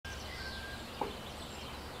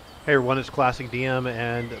Hey everyone, it's Classic DM,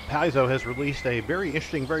 and Paizo has released a very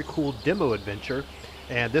interesting, very cool demo adventure.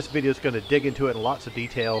 And this video is going to dig into it in lots of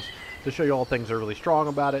details to show you all things that are really strong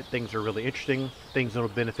about it, things that are really interesting, things that will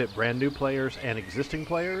benefit brand new players and existing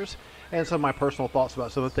players, and some of my personal thoughts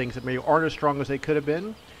about some of the things that maybe aren't as strong as they could have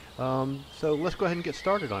been. So let's go ahead and get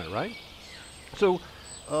started on it, right? So,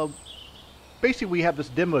 uh, basically we have this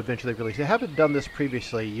demo adventure they've released. They haven't done this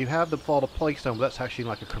previously. You have the Fall to Playstone, but that's actually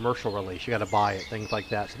like a commercial release. You got to buy it, things like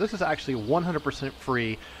that. So this is actually 100%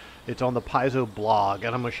 free. It's on the Paizo blog,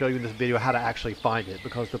 and I'm going to show you in this video how to actually find it,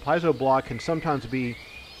 because the Paizo blog can sometimes be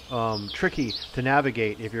tricky to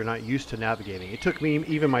navigate if you're not used to navigating. It took me,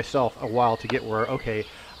 even myself, a while to get where, okay,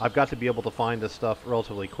 I've got to be able to find this stuff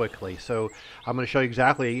relatively quickly. So I'm going to show you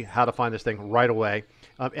exactly how to find this thing right away.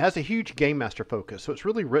 It has a huge Game Master focus, so it's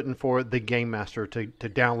really written for the Game Master to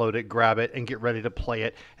download it, grab it, and get ready to play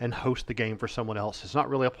it and host the game for someone else. It's not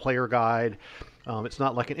really a player guide. It's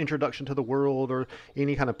not like an introduction to the world or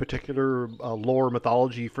any kind of particular lore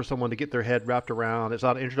mythology for someone to get their head wrapped around. It's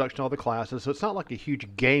not an introduction to all the classes, so it's not like a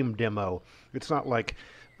huge game demo. It's not like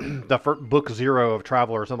the first book zero of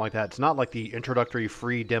Traveler or something like that. It's not like the introductory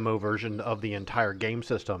free demo version of the entire game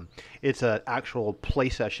system. It's an actual play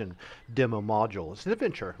session demo module. It's an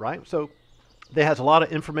adventure, right? So it has a lot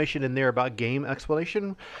of information in there about game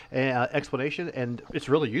explanation, and it's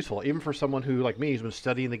really useful. Even for someone who, like me, has been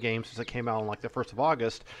studying the game since it came out on like the 1st of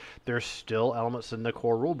August, there's still elements in the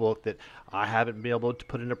core rulebook that I haven't been able to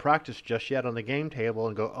put into practice just yet on the game table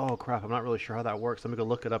and go, oh crap, I'm not really sure how that works. Let me go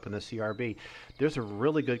look it up in the CRB. There's a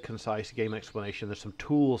really good, concise game explanation. There's some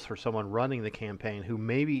tools for someone running the campaign who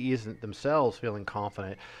maybe isn't themselves feeling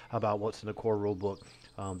confident about what's in the core rulebook.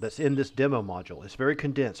 That's in this demo module. It's very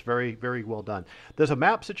condensed, very, very well done. There's a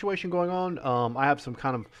map situation going on. I have some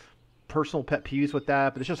kind of personal pet peeves with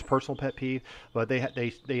that, but it's just a personal pet peeve. But they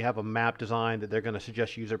have a map design that they're going to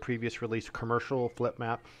suggest use their previous release commercial flip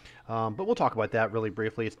map. But we'll talk about that really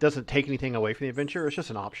briefly. It doesn't take anything away from the adventure. It's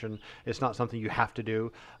just an option. It's not something you have to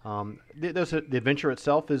do. The adventure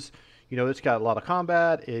itself is, it's got a lot of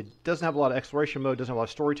combat. It doesn't have a lot of exploration mode, doesn't have a lot of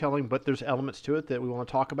storytelling, but there's elements to it that we want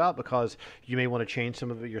to talk about because you may want to change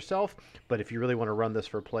some of it yourself. But if you really want to run this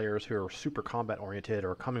for players who are super combat oriented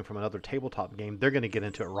or coming from another tabletop game, they're going to get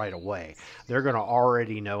into it right away. They're going to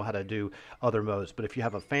already know how to do other modes. But if you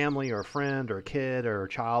have a family or a friend or a kid or a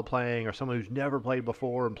child playing or someone who's never played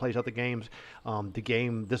before and plays other games,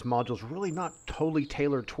 this module is really not totally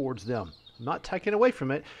tailored towards them. Not taking away from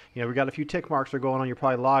it. We got a few tick marks that are going on. You're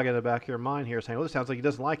probably logging in the back of your mind here saying, well, this sounds like he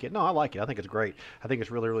doesn't like it. No, I like it. I think it's great. I think it's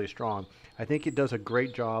really, really strong. I think it does a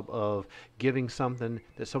great job of giving something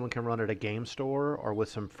that someone can run at a game store or with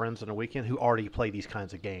some friends on a weekend who already play these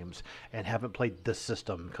kinds of games and haven't played this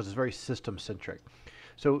system, because it's very system centric.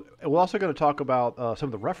 So we're also going to talk about some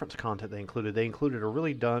of the reference content they included. They included a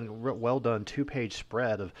really well done 2-page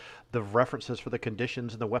spread of the references for the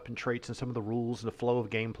conditions and the weapon traits and some of the rules and the flow of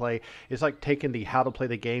gameplay. It's like taking the how to play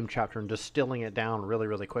the game chapter and distilling it down really,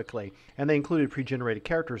 really quickly. And they included pre-generated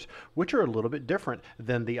characters, which are a little bit different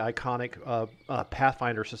than the iconic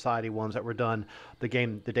Pathfinder Society ones that were done the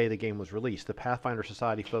day the game was released. The Pathfinder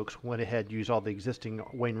Society folks went ahead, used all the existing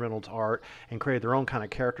Wayne Reynolds art, and created their own kind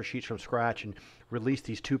of character sheets from scratch and released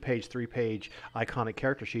these 2-page, 3-page iconic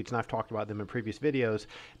character sheets, and I've talked about them in previous videos.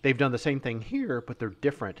 They've done the same thing here, but they're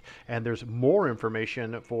different, and there's more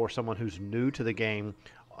information for someone who's new to the game,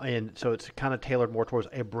 and so it's kind of tailored more towards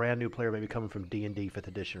a brand new player, maybe coming from D&D 5th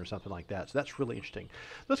edition or something like that. So that's really interesting.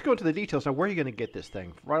 Let's go into the details now. Where are you going to get this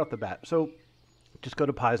thing right off the bat? So just go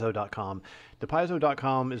to Paizo.com. The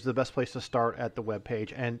Paizo.com is the best place to start at the web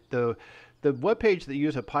page, and the web page that you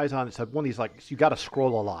use at Paizo, it's one of these, like, you got to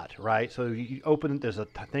scroll a lot, right? So you open, there's a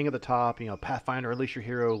thing at the top, Pathfinder, Unleash Your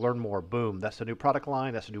Hero, learn more, boom. That's the new product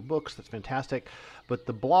line, that's the new books, that's fantastic. But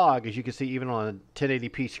the blog, as you can see, even on a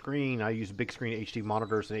 1080p screen, I use big screen HD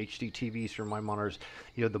monitors and HD TVs for my monitors,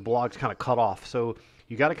 the blog's kind of cut off. So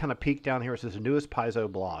you got to kind of peek down here. It says newest Paizo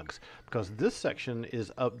blogs, because this section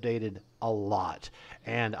is updated a lot,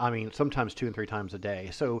 and I mean sometimes 2 and 3 times a day.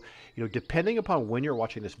 So depending upon when you're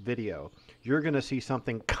watching this video, you're going to see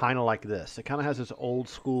something kind of like this. It kind of has this old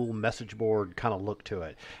school message board kind of look to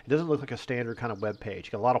it. It doesn't look like a standard kind of web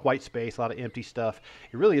page. Got a lot of white space, a lot of empty stuff.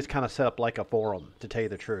 It really is kind of set up like a forum, to tell you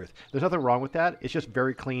the truth. There's nothing wrong with that. It's just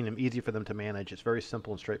very clean and easy for them to manage. It's very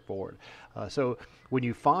simple and straightforward. So when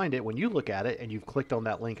you find it, when you look at it and you've clicked on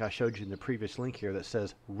that link I showed you in the previous link here that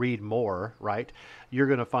says read more, right? You're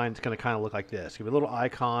going to find it's going to kind of look like this. Give a little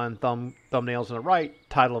icon, thumbnails on the right,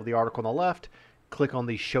 title of the article on the left, click on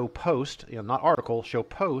the show post, not article, show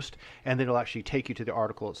post, and then it'll actually take you to the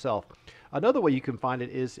article itself. Another way you can find it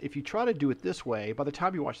is if you try to do it this way, by the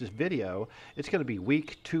time you watch this video, it's going to be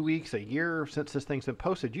week, 2 weeks, a year since this thing's been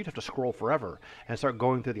posted. You'd have to scroll forever and start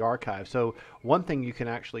going through the archive. So one thing you can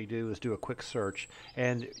actually do is do a quick search,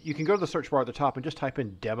 and you can go to the search bar at the top and just type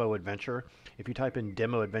in demo adventure. If you type in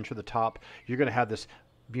demo adventure at the top, you're going to have this,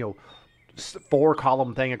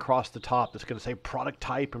 4-column thing across the top that's going to say product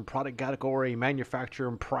type and product category, manufacturer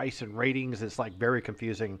and price and ratings. It's like very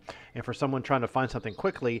confusing. And for someone trying to find something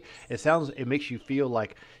quickly, it makes you feel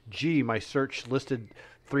like, gee, my search listed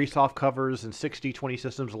 3 soft covers and 6 D20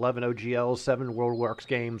 systems, 11 OGLs, 7 WorldWorks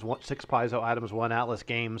games, 6 Paizo items, 1 Atlas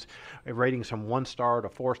games, ratings from 1 star to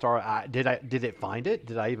 4 star. Did it find it?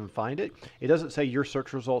 Did I even find it? It doesn't say your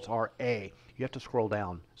search results are A. You have to scroll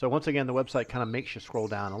down. So once again, the website kind of makes you scroll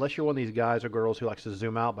down. Unless you're one of these guys or girls who likes to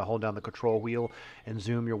zoom out by holding down the control wheel and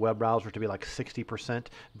zoom your web browser to be like 60%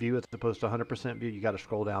 view as opposed to 100% view, you got to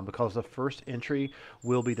scroll down, because the first entry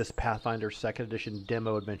will be this Pathfinder 2nd edition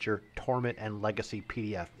demo adventure, Torment and Legacy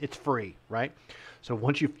PDF. It's free, right? So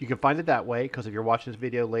once you can find it that way, because if you're watching this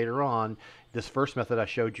video later on, this first method I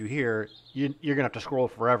showed you here, you're going to have to scroll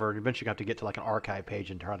forever, and eventually you have to get to like an archive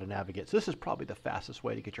page and try to navigate. So this is probably the fastest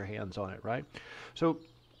way to get your hands on it, right? So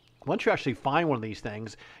once you actually find one of these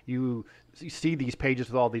things, you see these pages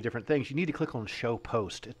with all the different things, you need to click on show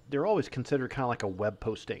post. They're always considered kind of like a web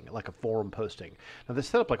posting, like a forum posting. Now they're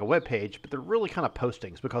set up like a web page, but they're really kind of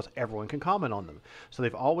postings because everyone can comment on them. So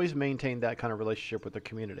they've always maintained that kind of relationship with their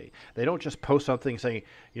community. They don't just post something saying,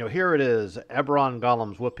 here it is, Eberron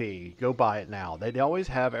Golems, whoopee, go buy it now. They always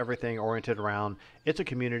have everything oriented around, it's a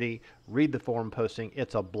community, read the forum posting,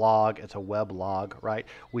 it's a blog, it's a web log, right?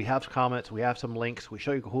 We have comments, we have some links, we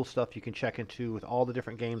show you cool stuff you can check into with all the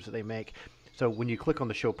different games that they make. So when you click on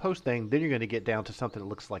the show post thing, then you're going to get down to something that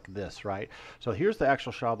looks like this, right? So here's the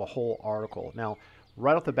actual shot of the whole article. Now,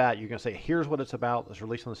 right off the bat, you're going to say, here's what it's about. It's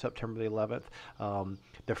released on September the 11th.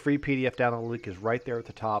 The free PDF download link is right there at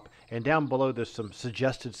the top. And down below, there's some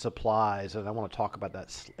suggested supplies, and I want to talk about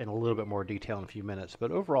that in a little bit more detail in a few minutes.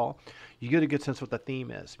 But overall, you get a good sense of what the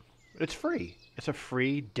theme is. It's free. It's a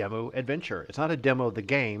free demo adventure. It's not a demo of the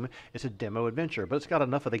game. It's a demo adventure, but it's got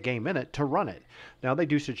enough of the game in it to run it. Now, they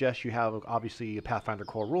do suggest you have, obviously, a Pathfinder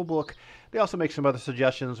core rulebook. They also make some other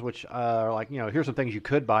suggestions, which are like, here's some things you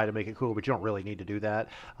could buy to make it cool, but you don't really need to do that.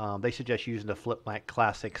 They suggest using the Flipmac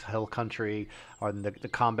Classics Hill Country or the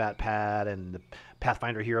combat pad and the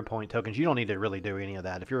Pathfinder Hero Point tokens. You don't need to really do any of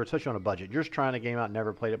that. If you're especially on a budget, you're just trying a game out,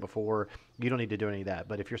 never played it before, you don't need to do any of that.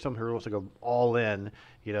 But if you're someone who wants to go all in,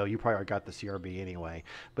 you probably already got the CRB anyway.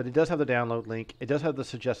 But it does have the download link. It does have the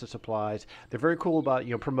suggested supplies. They're very cool about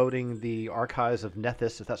promoting the archives of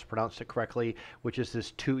Nethys, if that's pronounced it correctly, which is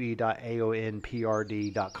this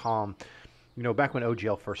 2e.aonprd.com. Back when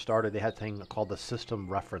OGL first started, they had a thing called the System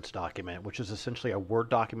Reference Document, which is essentially a Word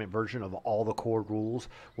document version of all the core rules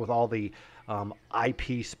with all the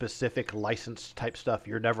IP-specific license type stuff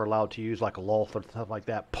you're never allowed to use, like LOLF and stuff like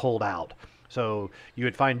that, pulled out. So you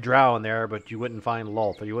would find Drow in there, but you wouldn't find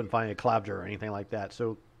LOLF, or you wouldn't find a Clavger or anything like that.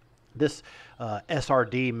 So this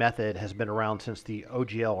SRD method has been around since the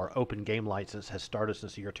OGL, or Open Game License, has started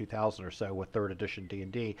since the year 2000 or so with 3rd edition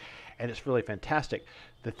D&D, and it's really fantastic.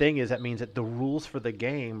 The thing is, that means that the rules for the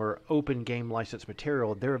game are open game license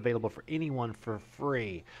material. They're available for anyone for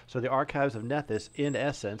free. So the Archives of Nethys, in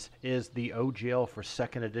essence, is the OGL for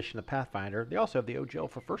 2nd edition of Pathfinder. They also have the OGL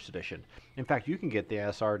for 1st edition. In fact, you can get the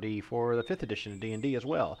SRD for the 5th edition of D&D as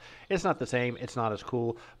well. It's not the same. It's not as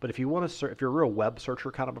cool. But if you want to, if you're a real web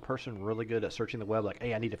searcher kind of a person, really good at searching the web, like,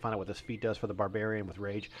 hey, I need to find out what this feat does for the Barbarian with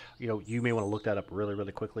Rage, you may want to look that up really,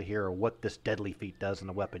 really quickly here, or what this deadly feat does in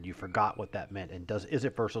the weapon. You forgot what that meant, and is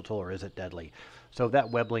it versatile or is it deadly? So that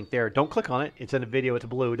web link there, don't click on it. It's in a video. It's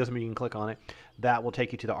blue. It doesn't mean you can click on it. That will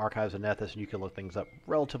take you to the Archives of Nethys, and you can look things up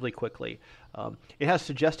relatively quickly. It has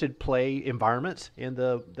suggested play environments in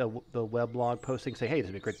the web blog posting. Say, hey, this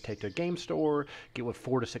would be great to take to a game store, get with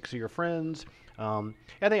 4 to 6 of your friends, and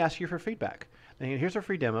they ask you for feedback. And here's a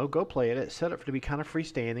free demo. Go play it. It's set up to be kind of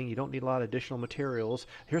freestanding. You don't need a lot of additional materials.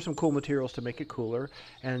 Here's some cool materials to make it cooler,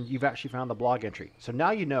 and you've actually found the blog entry. So now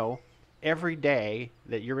you know every day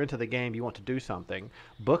that you're into the game, you want to do something,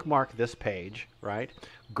 bookmark this page, right?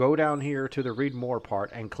 Go down here to the read more part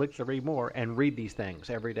and click the read more and read these things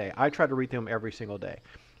every day. I try to read them every single day.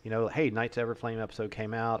 You know, hey, Knights of Everflame episode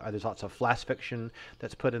came out. There's lots of flash fiction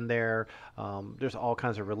that's put in there. There's all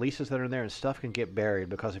kinds of releases that are in there, and stuff can get buried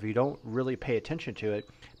because if you don't really pay attention to it,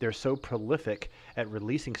 they're so prolific at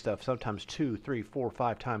releasing stuff sometimes 2, 3, 4,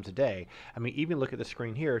 5 times a day. I mean, even look at the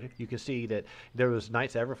screen here. You can see that there was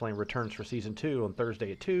Knights of Everflame returns for season 2 on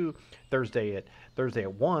Thursday at 2, Thursday at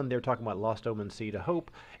 1. They're talking about Lost Omen Seed of Hope,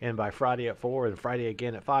 and by Friday at 4, and Friday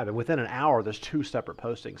again at 5. And within an hour, there's 2 separate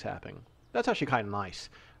postings happening. That's actually kind of nice.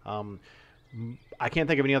 I can't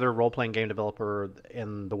think of any other role-playing game developer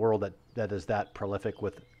in the world that is that prolific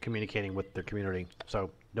with communicating with their community. So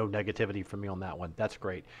no negativity from me on that one. That's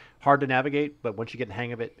great. Hard to navigate, but once you get the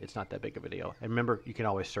hang of it, it's not that big of a deal. And remember, you can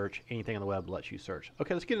always search. Anything on the web lets you search.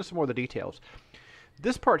 Okay, let's get into some more of the details.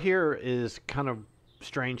 This part here is kind of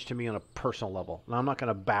strange to me on a personal level. Now, I'm not going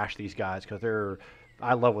to bash these guys because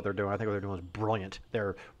I love what they're doing. I think what they're doing is brilliant.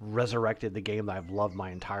 They're resurrected the game that I've loved my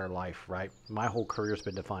entire life, right? My whole career has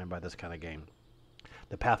been defined by this kind of game.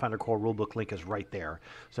 The Pathfinder core rulebook link is right there.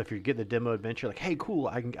 So if you're getting the demo adventure, like, hey, cool,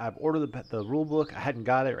 I've ordered the rulebook, I hadn't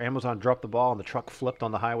got it, or Amazon dropped the ball and the truck flipped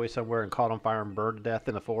on the highway somewhere and caught on fire and burned to death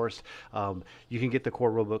in the forest, you can get the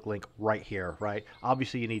core rulebook link right here, right?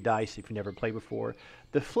 Obviously, you need dice if you never played before.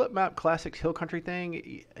 The Flip Map Classics Hill Country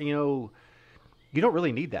thing, you know, you don't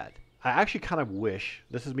really need that. I actually kind of wish,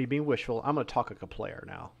 this is me being wishful, I'm going to talk like a player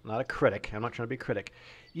now, not a critic. I'm not trying to be a critic.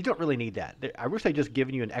 You don't really need that. I wish they'd just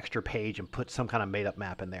given you an extra page and put some kind of made-up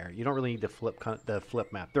map in there. You don't really need the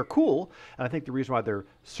flip map. They're cool, and I think the reason why they're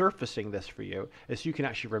surfacing this for you is so you can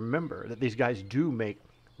actually remember that these guys do make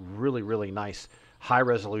really, really nice,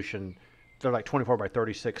 high-resolution. They're like 24 by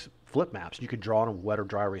 36 flip maps. You could draw on them with wet or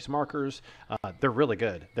dry erase markers. They're really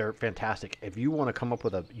good. They're fantastic. If you want to come up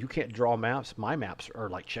with you can't draw maps, my maps are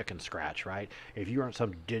like chicken scratch, right? If you aren't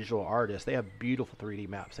some digital artist, they have beautiful 3D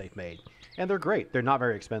maps they've made. And they're great. They're not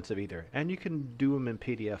very expensive either. And you can do them in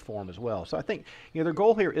PDF form as well. So I think, you know, their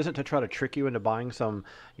goal here isn't to try to trick you into buying some,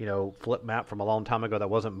 you know, flip map from a long time ago that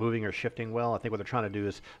wasn't moving or shifting well. I think what they're trying to do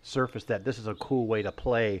is surface that this is a cool way to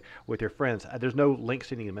play with your friends. There's no links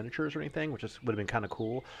to any miniatures or anything, which would have been kind of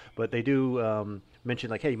cool. But they do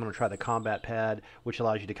mention, like, hey, you want to try the combat pad, which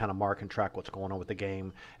allows you to kind of mark and track what's going on with the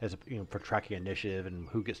game, as you know, for tracking initiative and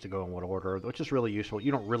who gets to go in what order, which is really useful.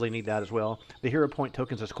 You don't really need that as well. The hero point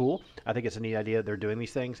tokens is cool. I think it's a neat idea they're doing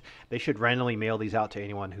these things. They should randomly mail these out to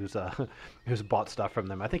anyone who's who's bought stuff from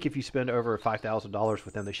them. I think if you spend over $5,000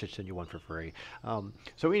 with them, they should send you one for free.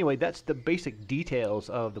 So anyway, that's the basic details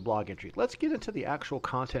of the blog entry. Let's get into the actual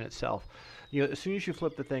content itself. You know, as soon as you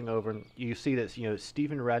flip the thing over, you see that, you know,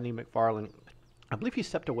 Stephen Radney McFarlane, I believe he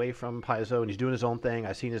stepped away from Paizo and he's doing his own thing.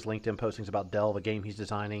 I've seen his LinkedIn postings about Delve, a game he's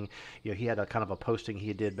designing. You know, he had a kind of a posting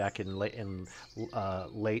he did back in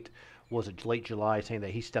late July, saying that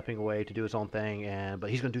he's stepping away to do his own thing, but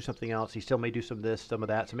he's going to do something else. He still may do some of this, some of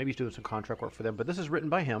that. So maybe he's doing some contract work for them. But this is written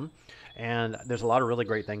by him, and there's a lot of really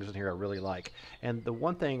great things in here I really like. And the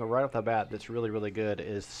one thing right off the bat that's really, really good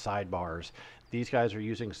is sidebars. These guys are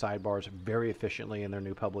using sidebars very efficiently in their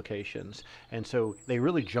new publications. And so they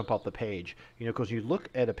really jump off the page, you know, because you look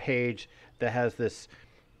at a page that has this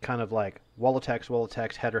kind of like wall of text,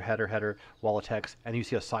 header, header, header, wall of text, and you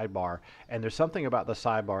see a sidebar. And there's something about the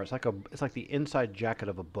sidebar. It's like the inside jacket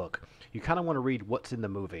of a book. You kind of want to read what's in the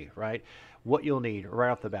movie, right? What you'll need right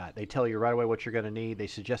off the bat. They tell you right away what you're going to need. They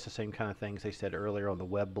suggest the same kind of things they said earlier on the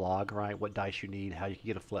web blog, right? What dice you need, how you can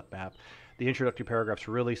get a flip map. The introductory paragraph's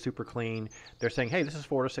really super clean. They're saying, hey, this is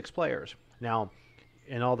 4 to 6 players. Now,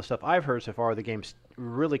 in all the stuff I've heard so far, the game's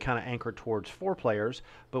really kind of anchored towards 4 players,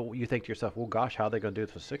 but you think to yourself, well, gosh, how are they going to do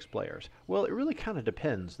this with 6 players? Well, it really kind of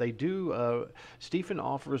depends. They do, Stephen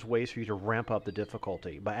offers ways for you to ramp up the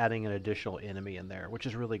difficulty by adding an additional enemy in there, which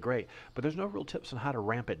is really great, but there's no real tips on how to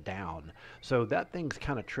ramp it down. So that thing's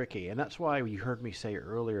kind of tricky, and that's why you heard me say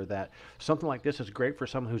earlier that something like this is great for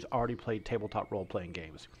someone who's already played tabletop role-playing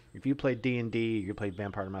games. If you played D&D, you played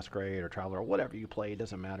Vampire the Masquerade or Traveler, or whatever you played, it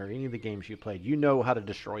doesn't matter. Any of the games you played, you know how to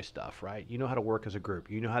destroy stuff, right? You know how to work as a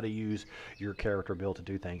group. You know how to use your character build to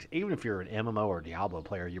do things. Even if you're an MMO or Diablo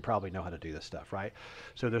player, you probably know how to do this stuff, right?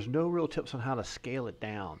 So there's no real tips on how to scale it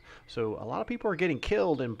down. So a lot of people are getting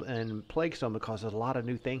killed in Plague Stone because there's a lot of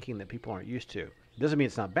new thinking that people aren't used to. It doesn't mean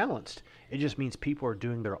it's not balanced. It just means people are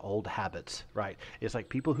doing their old habits, right? It's like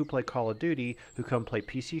people who play Call of Duty, who come play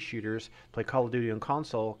PC shooters, play Call of Duty on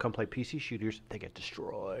console, come play PC shooters, they get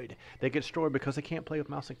destroyed. They get destroyed because they can't play with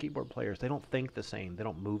mouse and keyboard players. They don't think the same. They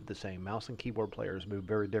don't move the same. Mouse and keyboard players move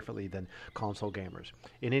very differently than console gamers.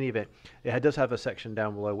 In any event, it does have a section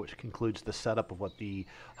down below which concludes the setup of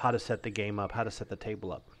how to set the game up, how to set the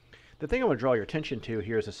table up. The thing I want to draw your attention to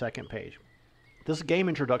here is the second page. This game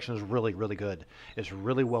introduction is really, really good. It's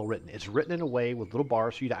really well written. It's written in a way with little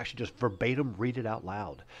bars so you'd actually just verbatim read it out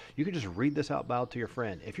loud. You can just read this out loud to your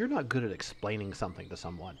friend. If you're not good at explaining something to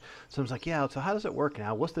someone's like, yeah, so how does it work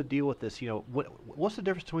now? What's the deal with this? What's the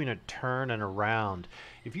difference between a turn and a round?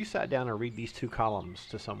 If you sat down and read these two columns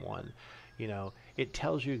to someone, it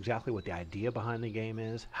tells you exactly what the idea behind the game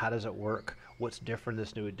is. How does it work? What's different in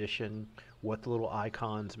this new edition? What the little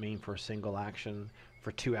icons mean for a single action,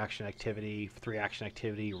 for 2 action activity, 3 action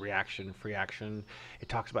activity, reaction, free action. It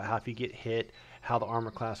talks about how if you get hit, how the armor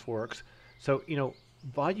class works. So,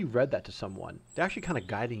 while you read that to someone, they're actually kind of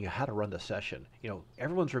guiding you how to run the session.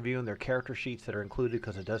 Everyone's reviewing their character sheets that are included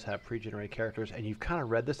because it does have pre-generated characters, and you've kind of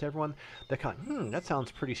read this to everyone. They're kind of, that sounds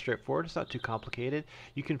pretty straightforward. It's not too complicated.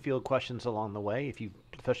 You can field questions along the way,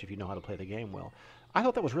 especially if you know how to play the game well. I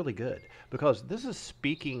thought that was really good because this is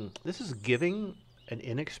giving an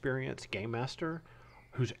inexperienced game master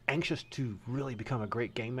who's anxious to really become a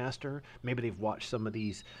great game master. Maybe they've watched some of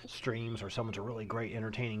these streams, or someone's a really great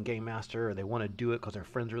entertaining game master, or they want to do it because their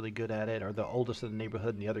friend's really good at it, or the oldest in the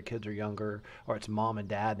neighborhood and the other kids are younger, or it's mom and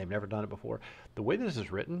dad and they've never done it before. The way this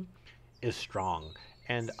is written is strong.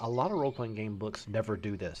 And a lot of role-playing game books never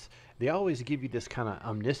do this. They always give you this kind of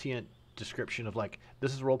omniscient description of like,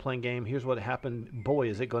 this is a role-playing game, here's what happened, boy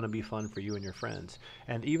is it going to be fun for you and your friends.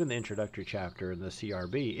 And even the introductory chapter in the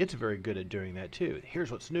CRB, it's very good at doing that too.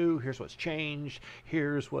 Here's what's new, here's what's changed,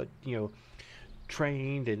 here's what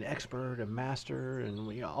trained and expert and master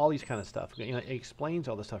and all these kind of stuff. It explains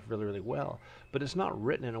all this stuff really, really well, but it's not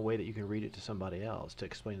written in a way that you can read it to somebody else to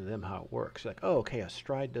explain to them how it works. Like, oh, okay, a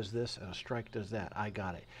stride does this and a strike does that. I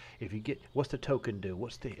got it. If you get, what's the token do?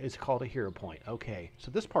 It's called a hero point. Okay,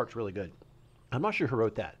 so this part's really good. I'm not sure who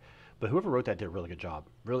wrote that, but whoever wrote that did a really good job.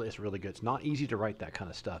 Really, it's really good. It's not easy to write that kind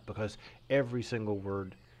of stuff because every single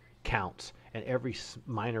word counts, and every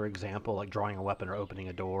minor example, like drawing a weapon or opening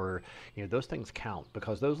a door, those things count,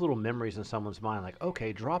 because those little memories in someone's mind, like,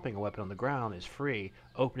 okay, dropping a weapon on the ground is free,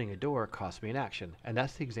 opening a door costs me an action. And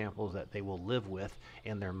that's the examples that they will live with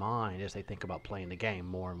in their mind as they think about playing the game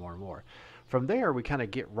more and more and more. From there, we kind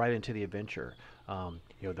of get right into the adventure.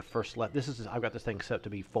 The first I've got this thing set up to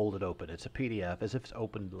be folded open. It's a PDF, as if it's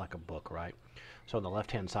opened like a book, right? So on the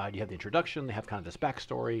left-hand side, you have the introduction. They have kind of this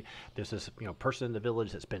backstory. There's this, person in the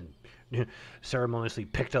village that's been ceremoniously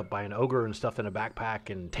picked up by an ogre and stuffed in a backpack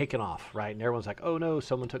and taken off, right? And everyone's like, oh no,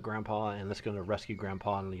 someone took Grandpa, and let's go to rescue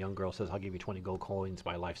Grandpa. And the young girl says, I'll give you 20 gold coins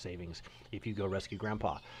by life savings if you go rescue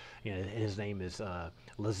Grandpa. His name is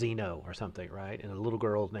Lazino or something, right? And the little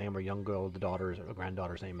girl's name, or young girl, the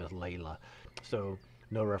granddaughter's name is Layla. So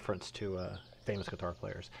no reference to famous guitar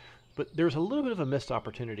players. But there's a little bit of a missed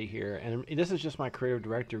opportunity here, and this is just my creative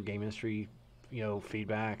director of game industry,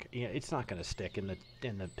 feedback. It's not going to stick in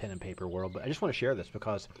the pen and paper world, but I just want to share this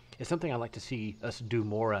because it's something I'd like to see us do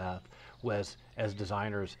more of as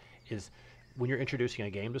designers. Is when you're introducing a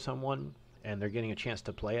game to someone and they're getting a chance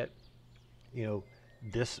to play it,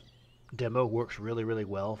 this demo works really, really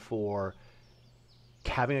well for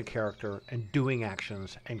having a character and doing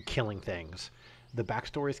actions and killing things. The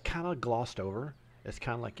backstory is kind of glossed over. It's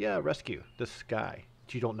kind of like, yeah, rescue this guy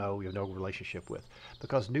that you don't know, you have no relationship with.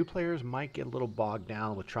 Because new players might get a little bogged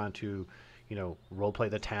down with trying to, role play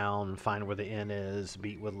the town, find where the inn is,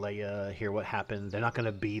 meet with Leia, hear what happened. They're not going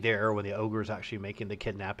to be there when the ogre's actually making the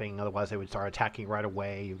kidnapping. Otherwise, they would start attacking right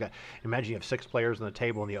away. Imagine you have 6 players on the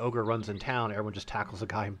table and the ogre runs in town. Everyone just tackles the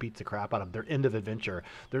guy and beats the crap out of them. They're end of adventure.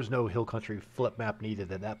 There's no hill country flip map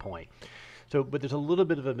needed at that point. So, but there's a little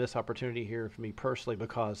bit of a missed opportunity here for me personally,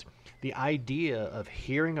 because the idea of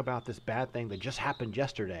hearing about this bad thing that just happened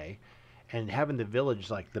yesterday and having the village,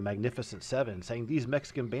 like the Magnificent Seven, saying, these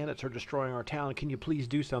Mexican bandits are destroying our town, can you please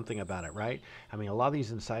do something about it, right? I mean, a lot of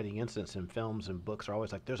these inciting incidents in films and books are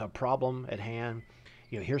always like, there's a problem at hand,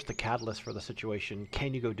 here's the catalyst for the situation,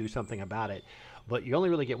 can you go do something about it? But you only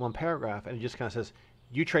really get one paragraph, and it just kind of says,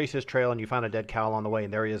 you trace his trail and you find a dead cow along the way,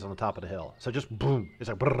 and there he is on the top of the hill. So just boom, it's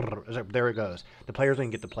like, brrr, it's like there it goes. The players don't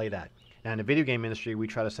get to play that. Now in the video game industry, we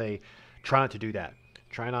try to say, try not to do that.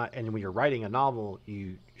 Try not, and when you're writing a novel,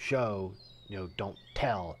 you show, don't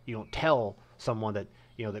tell. You don't tell someone that,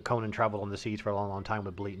 that Conan traveled on the seas for a long, long time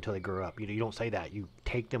with Bleat until they grew up. You don't say that. You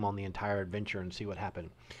take them on the entire adventure and see what happened.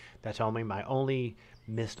 That's my only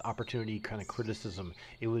missed opportunity kind of criticism.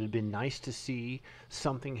 It would have been nice to see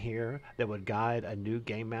something here that would guide a new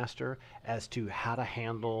game master as to how to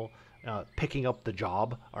handle picking up the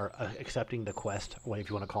job or accepting the quest, if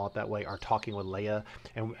you want to call it that way, are talking with Leia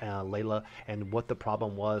and Layla, and what the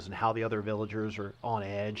problem was, and how the other villagers are on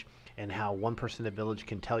edge, and how one person in the village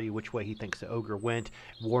can tell you which way he thinks the ogre went,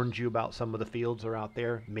 warns you about some of the fields that are out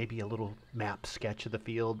there, maybe a little map sketch of the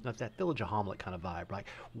field. That's that Village of Hamlet kind of vibe, right?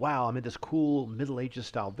 Wow, I'm in this cool Middle Ages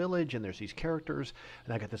style village, and there's these characters,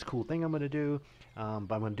 and I got this cool thing I'm going to do, but I'm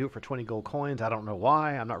going to do it for 20 gold coins. I don't know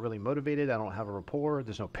why. I'm not really motivated. I don't have a rapport.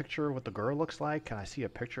 There's no picture of what the girl looks like. Can I see a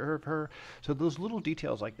picture of her? So those little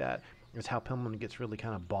details like that is how Pillman gets really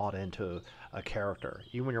kind of bought into a character.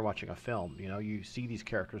 Even when you're watching a film, you see these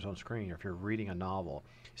characters on screen, or if you're reading a novel,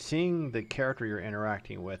 seeing the character you're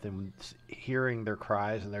interacting with and hearing their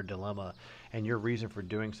cries and their dilemma and your reason for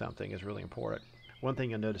doing something is really important. One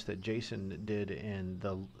thing you'll notice that Jason did in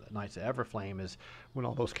the Knights of Everflame is when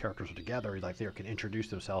all those characters are together, like they can introduce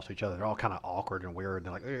themselves to each other. They're all kind of awkward and weird.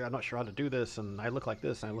 They're like, hey, I'm not sure how to do this, and I look like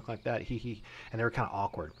this, and I look like that, hee. And they're kind of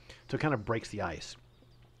awkward. So it kind of breaks the ice.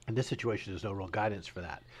 In this situation, there's no real guidance for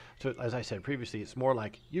that. So as I said previously, it's more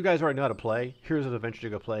like, you guys already know how to play. Here's an adventure to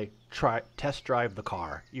go play. Test drive the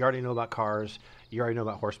car. You already know about cars. You already know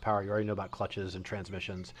about horsepower. You already know about clutches and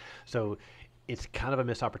transmissions. So it's kind of a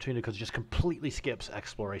missed opportunity because it just completely skips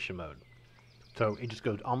exploration mode. So it just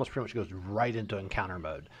almost pretty much goes right into encounter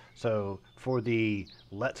mode. So for the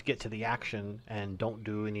let's get to the action and don't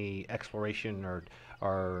do any exploration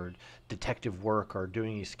or detective work or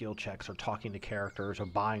doing any skill checks or talking to characters or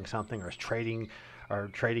buying something or trading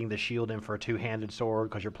the shield in for a two-handed sword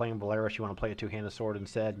because you're playing Valeris, you want to play a two-handed sword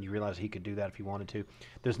instead, and you realize he could do that if he wanted to.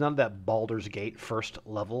 There's none of that Baldur's Gate first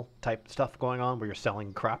level type stuff going on where you're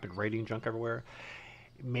selling crap and raiding junk everywhere.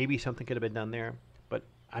 Maybe something could have been done there, but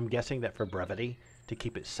I'm guessing that for brevity, to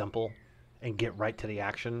keep it simple and get right to the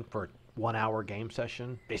action for a 1 hour game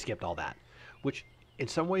session, they skipped all that, which in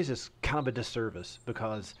some ways is kind of a disservice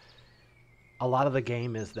because a lot of the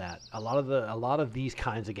game is that. A lot of these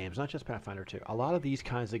kinds of games, not just Pathfinder 2, a lot of these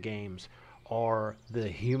kinds of games are the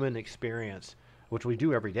human experience, which we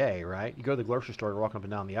do every day, right? You go to the grocery store, you're walking up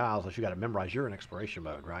and down the aisles, unless you got to memorize, you're in exploration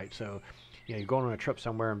mode, right? So, you're going on a trip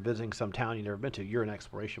somewhere and visiting some town you've never been to, you're in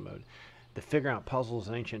exploration mode. The figuring out puzzles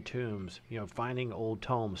in ancient tombs, finding old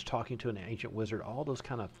tomes, talking to an ancient wizard, all those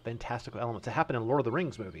kind of fantastical elements that happen in Lord of the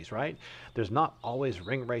Rings movies, right? There's not always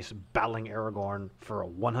ring race battling Aragorn for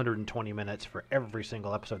 120 minutes for every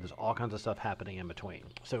single episode. There's all kinds of stuff happening in between.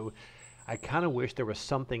 So I kind of wish there was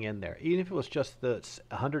something in there, even if it was just the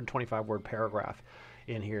 125 word paragraph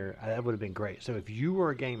in here, that would have been great. So if you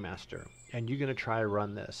were a game master and you're going to try to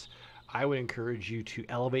run this, I would encourage you to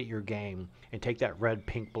elevate your game and take that red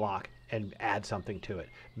pink block and add something to it.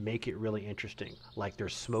 Make it really interesting. Like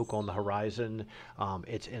there's smoke on the horizon.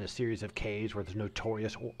 It's in a series of caves where there's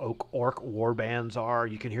notorious orc war bands are.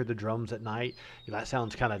 You can hear the drums at night. That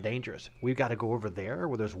sounds kind of dangerous. We've got to go over there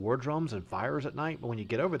where there's war drums and fires at night. But when you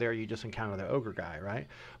get over there, you just encounter the ogre guy, right?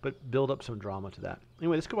 But build up some drama to that.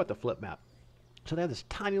 Anyway, let's go about the flip map. So they have this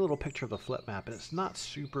tiny little picture of the flip map, and it's not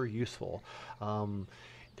super useful.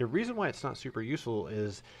 The reason why it's not super useful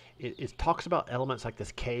is it talks about elements like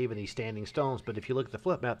this cave and these standing stones, but if you look at the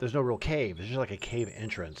flip map, there's no real cave. It's just like a cave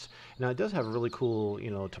entrance. Now, it does have really cool,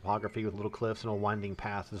 topography with little cliffs and a winding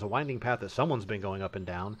path. There's a winding path that someone's been going up and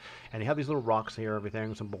down, and you have these little rocks here,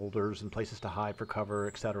 everything, some boulders and places to hide for cover,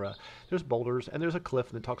 etc. There's boulders, and there's a cliff,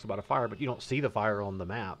 and it talks about a fire, but you don't see the fire on the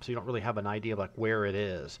map, so you don't really have an idea of like where it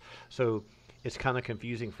is. So it's kind of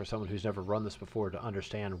confusing for someone who's never run this before to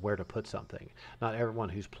understand where to put something. Not everyone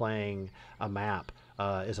who's playing a map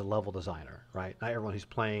is a level designer, right? Not everyone who's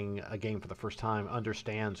playing a game for the first time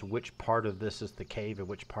understands which part of this is the cave and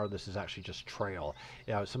which part of this is actually just trail.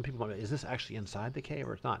 Some people might, is this actually inside the cave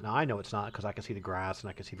or it's not? Now, I know it's not because I can see the grass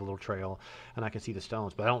and I can see the little trail and I can see the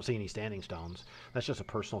stones, but I don't see any standing stones. That's just a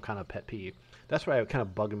personal kind of pet peeve. That's why it kind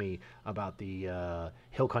of bugged me about the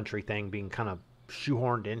hill country thing being kind of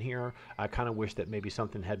shoehorned in here. I kind of wish that maybe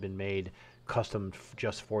something had been made custom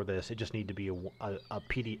just for this. It just needed to be a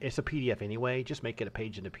PDF. It's a PDF anyway. Just make it a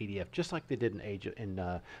page in a PDF, just like they did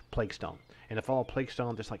in Plaguestone. And if all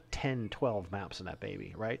Plaguestone, there's like 10, 12 maps in that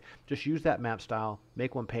baby, right? Just use that map style.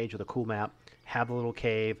 Make one page with a cool map. Have a little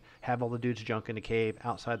cave. Have all the dudes junk in the cave.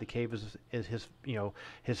 Outside the cave is his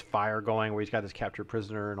his fire going where he's got this captured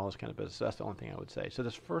prisoner and all this kind of business. That's the only thing I would say. So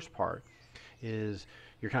this first part is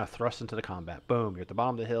you're kind of thrust into the combat. Boom, you're at the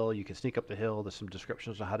bottom of the hill. You can sneak up the hill. There's some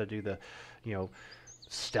descriptions on how to do the,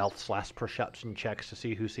 stealth / perception checks to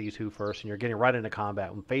see who sees who first. And you're getting right into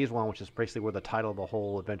combat. In phase 1, which is basically where the title of the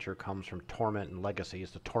whole adventure comes from, Torment and Legacy,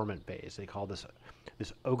 is the Torment phase. They call this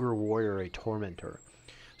ogre warrior a tormentor.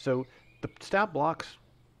 So the stat blocks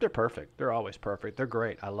They're perfect. They're always perfect. They're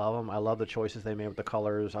great. I love them. I love the choices they made with the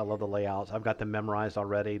colors. I love the layouts. I've got them memorized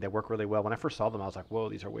already. They work really well. When I first saw them, I was like, whoa,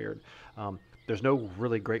 these are weird. There's no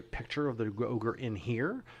really great picture of the ogre in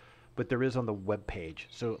here, but there is on the web page.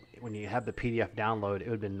 So when you have the PDF download, it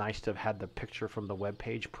would have been nice to have had the picture from the web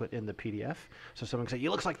page put in the PDF. So someone can say, he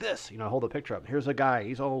looks like this. You know, hold the picture up. Here's a guy.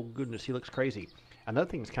 He's, oh goodness, he looks crazy. Another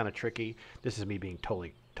thing that's kind of tricky. This is me being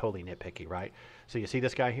totally nitpicky, right? So you see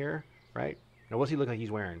this guy here, right? Now what's he look like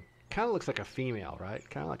he's wearing? Kind of looks like a female, right?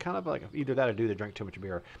 Kind of like either that or dude that drank too much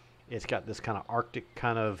beer. It's got this kind of Arctic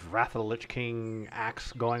kind of Wrath of the Lich King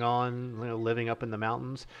axe going on, you know, living up in the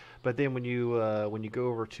mountains. But then when you go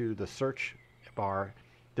over to the search bar,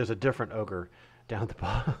 there's a different ogre down at the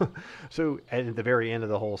bottom. So at the very end of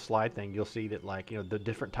the whole slide thing, you'll see that, like, you know, the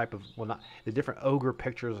different type of, well, not the different ogre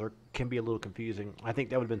pictures can be a little confusing. I think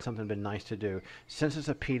that would have been something been nice to do. Since it's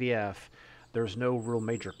a PDF, there's no real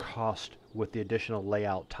major cost with the additional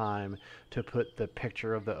layout time to put the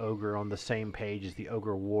picture of the ogre on the same page as the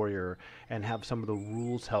ogre warrior and have some of the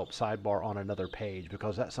rules help sidebar on another page,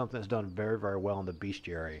 because that's something that's done very, very well in the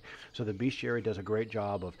bestiary. So the bestiary does a great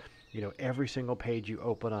job of, you know, every single page you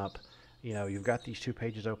open up, you know, you've got these two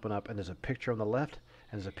pages open up and there's a picture on the left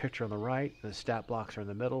and there's a picture on the right and the stat blocks are in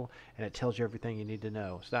the middle and it tells you everything you need to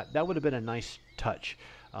know. So that would have been a nice touch.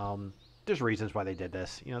 There's reasons why they did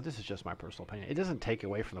this. You know, this is just my personal opinion. It doesn't take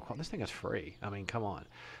away from the quality. This thing is free. I mean, come on.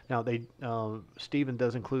 Now, Steven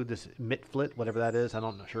does include this mitflit, whatever that is. I'm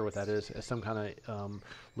not sure what that is. It's some kind of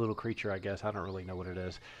little creature, I guess. I don't really know what it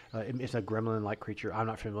is. It's a gremlin-like creature. I'm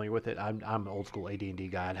not familiar with it. I'm an old school AD&D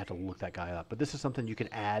guy. I'd have to look that guy up. But this is something you can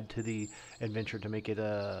add to the adventure to make it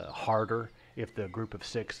harder if the group of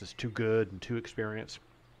 6 is too good and too experienced.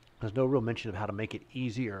 There's no real mention of how to make it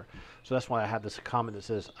easier. So that's why I have this comment that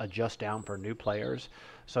says adjust down for new players.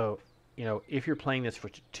 So, you know, if you're playing this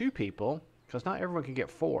for 2 people, because not everyone can get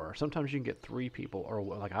 4. Sometimes you can get 3 people, or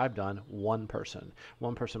like I've done, one person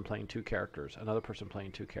playing 2 characters, another person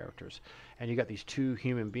playing 2 characters. And you got these 2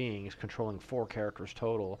 human beings controlling 4 characters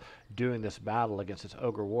total doing this battle against this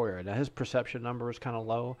ogre warrior. Now his perception number is kind of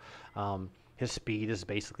low. His speed is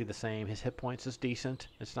basically the same. His hit points is decent.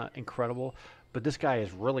 It's not incredible. But this guy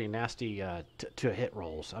is really nasty to hit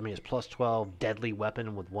rolls. I mean, it's plus 12 deadly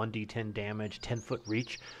weapon with 1d10 damage, 10-foot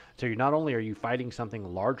reach. So you're not only are you fighting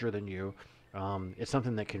something larger than you, it's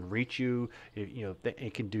something that can reach you. You know,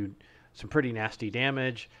 it can do some pretty nasty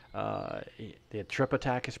damage. The trip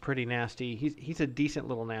attack is pretty nasty. He's a decent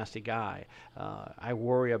little nasty guy. I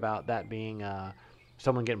worry about that being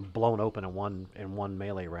someone getting blown open in one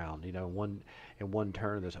melee round. You know, in one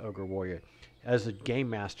turn of this ogre warrior. As a game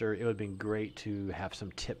master, it would have been great to have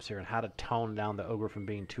some tips here on how to tone down the ogre from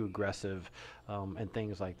being too aggressive and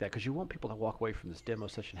things like that, because you want people to walk away from this demo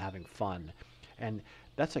session having fun. And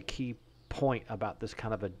that's a key point about this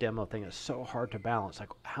kind of a demo thing. It's so hard to balance. Like,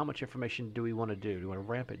 how much information do we want to do? Do we want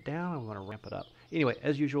to ramp it down or do we want to ramp it up? Anyway,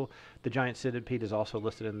 as usual, the giant centipede is also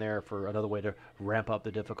listed in there for another way to ramp up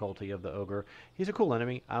the difficulty of the ogre. He's a cool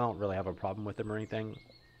enemy. I don't really have a problem with him or anything.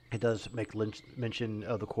 It does make mention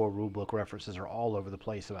of the core rulebook. References are all over the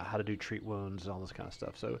place about how to do treat wounds and all this kind of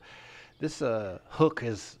stuff. So this hook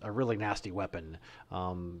is a really nasty weapon.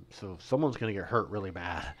 So someone's going to get hurt really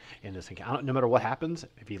bad in this encounter. No matter what happens,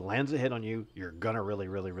 if he lands a hit on you, you're going to really,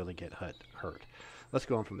 really, really get hurt. Let's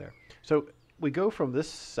go on from there. So we go from this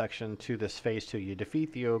section to this phase 2. You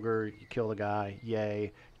defeat the ogre, you kill the guy,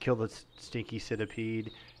 yay. Kill the stinky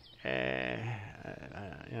centipede, you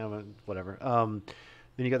know, whatever.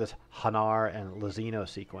 Then you got this Hanar and Lazino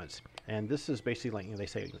sequence. And this is basically like, you know, they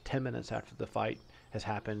say 10 minutes after the fight has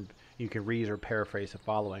happened, you can read or paraphrase the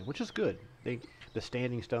following, which is good. The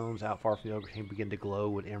standing stones out far from the ogre king begin to glow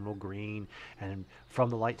with emerald green, and from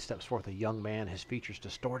the light steps forth a young man, his features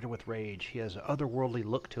distorted with rage. He has an otherworldly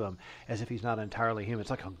look to him, as if he's not entirely human. It's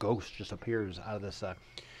like a ghost just appears out of this.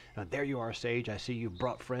 There you are, sage. I see you've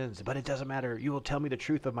brought friends, but it doesn't matter. You will tell me the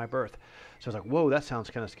truth of my birth. So it's like, whoa, that sounds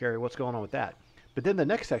kind of scary. What's going on with that? But then the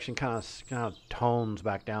next section kind of tones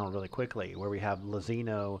back down really quickly, where we have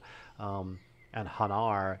Lazino and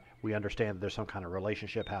Hanar. We understand that there's some kind of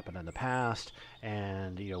relationship happened in the past,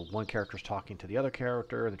 and you know, one character's talking to the other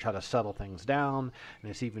character, and they try to settle things down.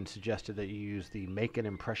 And it's even suggested that you use the make an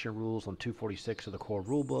impression rules on 246 of the core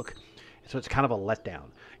rulebook. So it's kind of a letdown.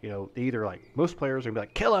 You know, either like most players are gonna be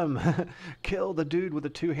like, kill him, kill the dude with the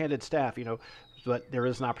 2-handed staff. You know. But there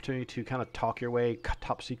is an opportunity to kind of talk your way,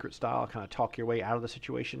 top secret style, kind of talk your way out of the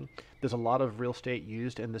situation. There's a lot of real estate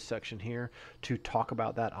used in this section here to talk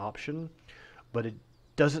about that option, but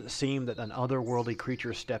doesn't seem that an otherworldly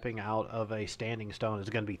creature stepping out of a standing stone is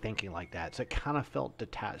going to be thinking like that. So it kind of felt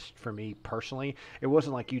detached for me personally. It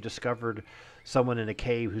wasn't like you discovered someone in a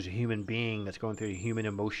cave who's a human being that's going through human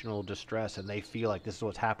emotional distress and they feel like this is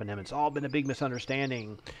what's happened to them. It's all been a big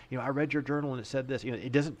misunderstanding. You know, I read your journal and it said this. You know,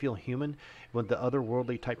 it doesn't feel human. When the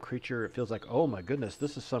otherworldly type creature, it feels like, oh my goodness,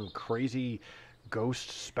 this is some crazy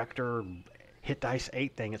ghost specter hit dice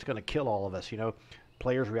 8 thing. It's going to kill all of us, you know.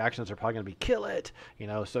 Players' reactions are probably going to be kill it, you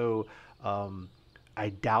know. So I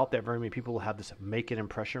doubt that very many people will have this make an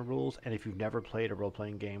impression rules. And if you've never played a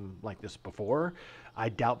role-playing game like this before, I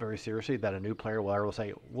doubt very seriously that a new player will ever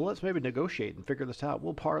say, well, let's maybe negotiate and figure this out.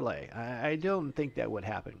 We'll parlay. I don't think that would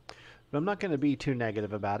happen. But I'm not going to be too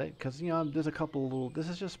negative about it because, you know, there's a couple little, this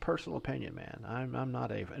is just personal opinion, man. I'm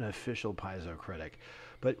not an official Paizo critic.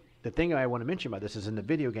 But the thing I want to mention about this is in the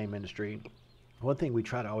video game industry, one thing we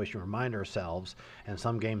try to always remind ourselves, and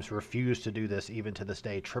some games refuse to do this even to this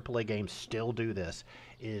day, AAA games still do this,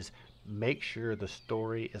 is make sure the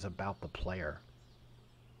story is about the player.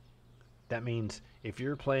 That means if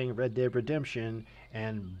you're playing Red Dead Redemption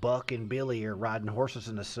and Buck and Billy are riding horses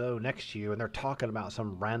in the snow next to you and they're talking about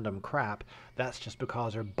some random crap, that's just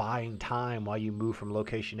because they're buying time while you move from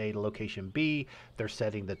location A to location B. They're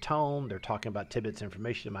setting the tone. They're talking about tidbits of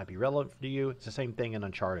information that might be relevant to you. It's the same thing in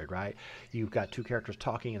Uncharted, right? You've got 2 characters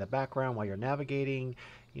talking in the background while you're navigating.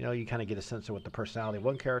 You know, you kind of get a sense of what the personality of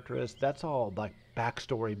one character is. That's all like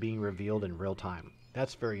backstory being revealed in real time.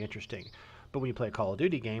 That's very interesting. But when you play a Call of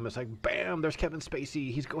Duty game, it's like, bam, there's Kevin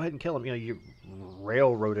Spacey. He's go ahead and kill him. You know, you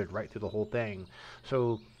railroaded right through the whole thing.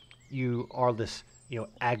 So you are this, you know,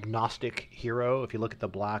 agnostic hero. If you look at the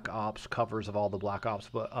Black Ops covers of all the Black Ops,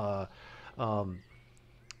 all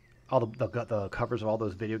the covers of all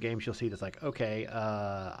those video games, you'll see it's like, okay,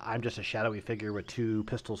 I'm just a shadowy figure with 2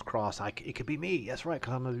 pistols crossed. It could be me. That's right,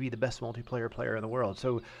 because I'm going to be the best multiplayer player in the world.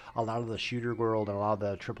 So a lot of the shooter world and a lot of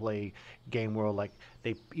the AAA game world, like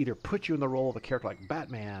they either put you in the role of a character like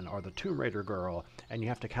Batman or the Tomb Raider girl, and you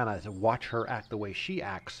have to kind of watch her act the way she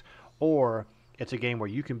acts, or it's a game where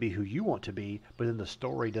you can be who you want to be, but then the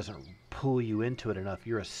story doesn't pull you into it enough.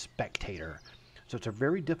 You're a spectator. So it's a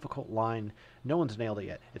very difficult line. No one's nailed it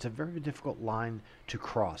yet. It's a very difficult line to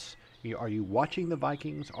cross. Are you watching the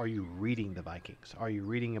Vikings? Are you reading the Vikings? Are you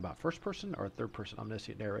reading about first person or third person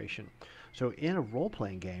omniscient narration? So in a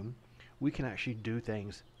role-playing game, we can actually do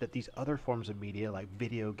things that these other forms of media like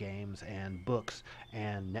video games and books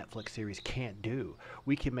and Netflix series can't do.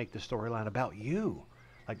 We can make the storyline about you.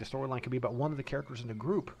 Like the storyline could be about one of the characters in the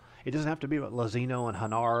group. It doesn't have to be about Lazino and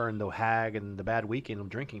Hanar and the hag and the bad weekend of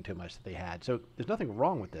drinking too much that they had. So there's nothing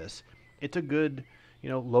wrong with this. It's a good, you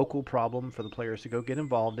know, local problem for the players to go get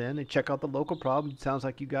involved in and check out the local problem. It sounds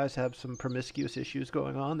like you guys have some promiscuous issues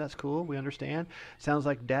going on. That's cool. We understand. Sounds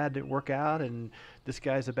like dad didn't work out and this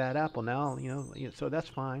guy's a bad apple now, you know, so that's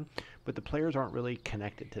fine. But the players aren't really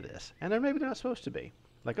connected to this. And they're maybe not supposed to be.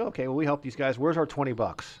 Like, okay, well, we help these guys. Where's our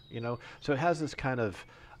 $20? You know, so it has this kind of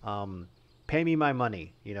pay me my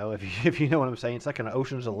money, you know, if you know what I'm saying. It's like an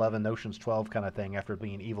Ocean's 11, Ocean's 12 kind of thing after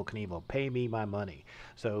being Evel Knievel. Pay me my money.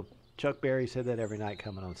 So Chuck Berry said that every night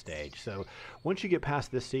coming on stage. So once you get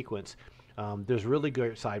past this sequence, there's really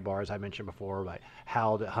good sidebars I mentioned before, like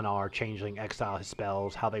how the Hanar, Changeling, Exile, his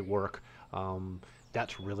spells, how they work.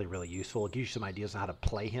 That's really, really useful. It gives you some ideas on how to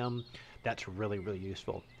play him. That's really, really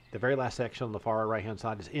useful. The very last section on the far right-hand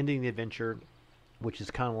side is ending the adventure, which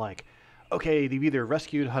is kind of like, okay, they've either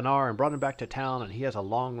rescued Hanar and brought him back to town, and he has a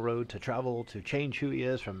long road to travel to change who he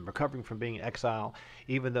is from recovering from being in exile,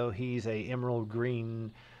 even though he's a emerald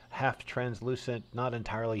green, half translucent, not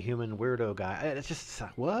entirely human weirdo guy. It's just,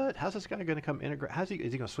 what? How's this guy going to come integrate? Is he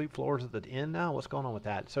going to sweep floors at the inn now? What's going on with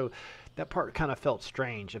that? So that part kind of felt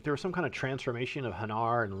strange. If there was some kind of transformation of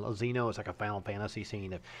Hanar and Lazino, it's like a Final Fantasy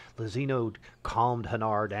scene. If Lazino calmed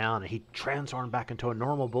Hanar down and he transformed back into a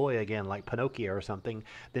normal boy again, like Pinocchio or something,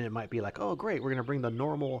 then it might be like, oh, great, we're going to bring the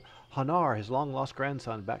normal Hanar, his long-lost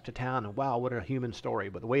grandson, back to town, and wow, what a human story.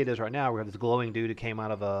 But the way it is right now, we have this glowing dude who came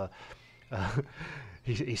out of a...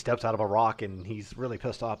 he steps out of a rock and he's really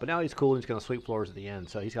pissed off, but now he's cool and he's going to sweep floors at the end.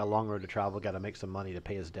 So he's got a long road to travel, got to make some money to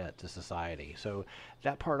pay his debt to society. So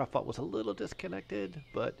that part I thought was a little disconnected,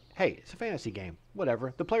 but hey, it's a fantasy game.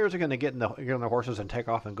 Whatever. The players are going to get on their horses and take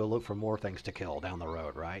off and go look for more things to kill down the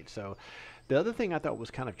road, right? So the other thing I thought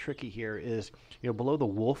was kind of tricky here is, you know, below the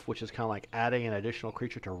wolf, which is kind of like adding an additional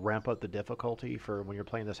creature to ramp up the difficulty for when you're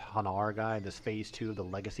playing this Hanar guy, this phase 2 of the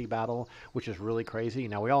legacy battle, which is really crazy.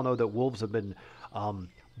 Now, we all know that wolves have been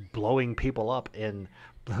blowing people up in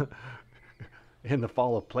in the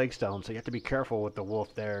fall of Plaguestone, so you have to be careful with the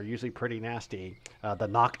wolf. They're usually pretty nasty. The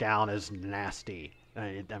knockdown is nasty.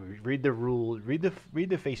 I mean, read the rule, read the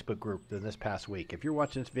Facebook group in this past week. If you're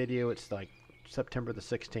watching this video, it's like September the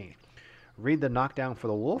 16th. Read the knockdown for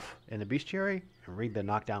the wolf and the bestiary, and read the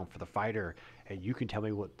knockdown for the fighter, and you can tell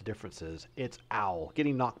me what the difference is. It's owl.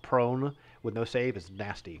 Getting knocked prone with no save is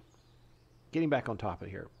nasty. Getting back on topic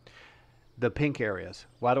here. The pink areas.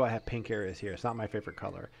 Why do I have pink areas here? It's not my favorite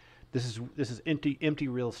color. This is empty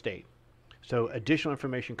real estate. So additional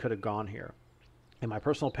information could have gone here. In my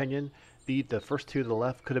personal opinion, the first two to the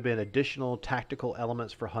left could have been additional tactical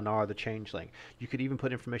elements for Hanar the Changeling. You could even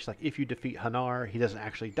put information like if you defeat Hanar, he doesn't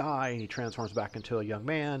actually die, and he transforms back into a young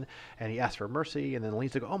man, and he asks for mercy, and then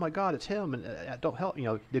leads to go, oh my God, it's him, and don't help. You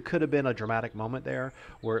know, there could have been a dramatic moment there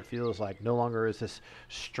where it feels like no longer is this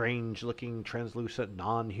strange-looking, translucent,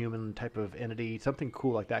 non-human type of entity. Something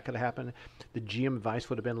cool like that could have happened. The GM advice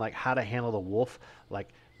would have been like how to handle the wolf, like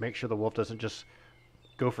make sure the wolf doesn't just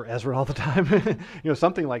go for Ezra all the time, you know,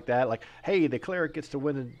 something like that. Like, hey, the cleric gets to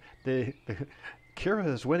win. The Kira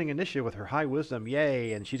is winning initiative with her high wisdom,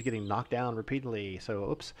 yay, and she's getting knocked down repeatedly.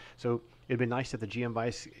 So, oops. So it'd be nice if the GM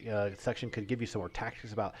Vice section could give you some more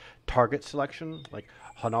tactics about target selection. Like,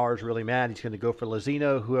 Hanar's really mad. He's going to go for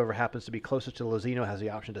Lazino. Whoever happens to be closest to Lazino has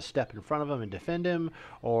the option to step in front of him and defend him.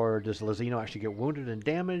 Or does Lazino actually get wounded and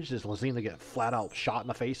damaged? Does Lazino get flat out shot in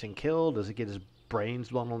the face and killed? Does he get his brains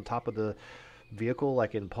blown on top of the vehicle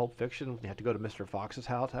like in Pulp Fiction? You have to go to Mr. Fox's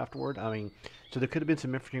house afterward. I mean, so there could have been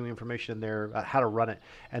some interesting information there about how to run it.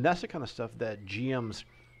 And that's the kind of stuff that GMs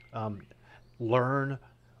learn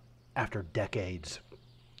after decades.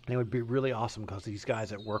 And it would be really awesome because these guys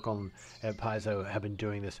that work at Paizo have been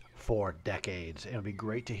doing this for decades. And it would be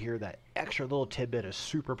great to hear that extra little tidbit of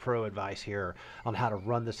super pro advice here on how to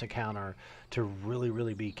run this encounter to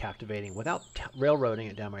really be captivating without railroading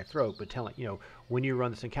it down my throat, but telling, you know, when you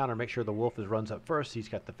run this encounter, make sure the wolf runs up first. He's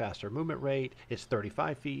got the faster movement rate. It's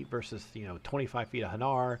 35 feet versus, you know, 25 feet of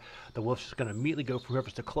Hanar. The wolf's just going to immediately go for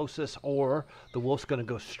whoever's the closest, or the wolf's going to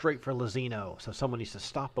go straight for Lazino. So someone needs to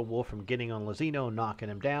stop the wolf from getting on Lazino and knocking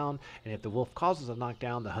him down. And if the wolf causes a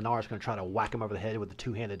knockdown, the Hanar is going to try to whack him over the head with the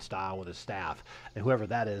two-handed style with his staff. And whoever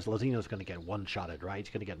that is, Lazino's going to get one-shotted, right?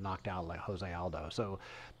 He's going to get knocked out like Jose Aldo. So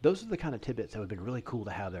those are the kind of tidbits that would have been really cool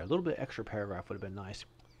to have there. A little bit extra paragraph would have been nice.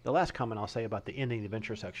 The last comment I'll say about the ending of the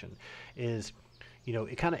adventure section is, you know,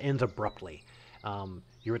 it kind of ends abruptly.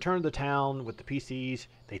 You return to the town with the PCs,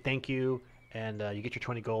 they thank you, and you get your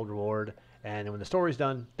 20 gold reward. And when the story's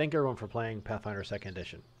done, thank everyone for playing Pathfinder 2nd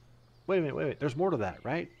Edition. Wait a minute, there's more to that,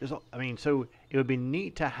 right? So it would be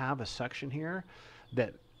neat to have a section here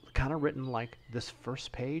that kind of written like this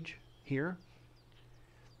first page here.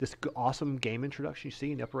 This awesome game introduction you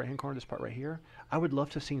see in the upper right-hand corner, this part right here. I would love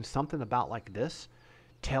to have seen something about like this,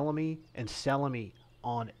 telling me and selling me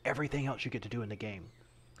on everything else you get to do in the game.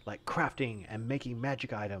 Like crafting and making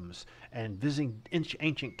magic items and visiting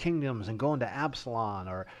ancient kingdoms and going to Absalon,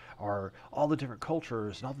 or all the different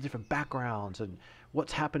cultures and all the different backgrounds and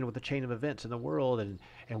what's happened with the chain of events in the world, and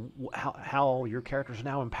how your characters are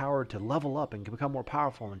now empowered to level up and become more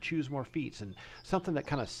powerful and choose more feats, and something that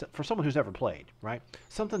kind of, for someone who's never played, right?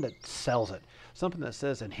 Something that sells it, something that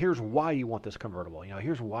says, and here's why you want this convertible, you know,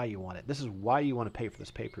 here's why you want it. This is why you want to pay for this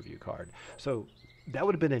pay-per-view card. So that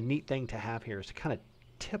would have been a neat thing to have here, is to kind of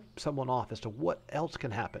tip someone off as to what else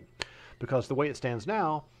can happen. Because the way it stands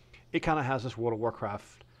now, it kind of has this World of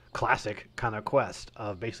Warcraft classic kind of quest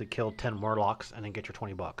of basically kill 10 Murlocs and then get your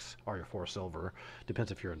 $20 or your 4 silver.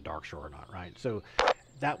 Depends if you're in Darkshore or not, right? So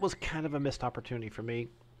that was kind of a missed opportunity for me.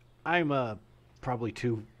 I'm probably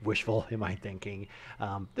too wishful in my thinking.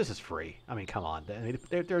 This is free. I mean, come on.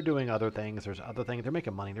 They're doing other things. There's other things. They're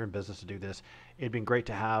making money. They're in business to do this. It'd been great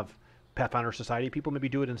to have Pathfinder Society people maybe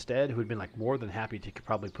do it instead, who'd been like more than happy to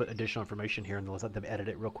probably put additional information here and let them edit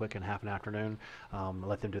it real quick in half an afternoon,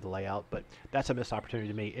 let them do the layout. But that's a missed opportunity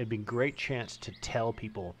to me. It'd be a great chance to tell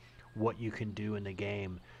people what you can do in the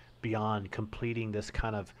game beyond completing this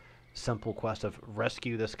kind of simple quest of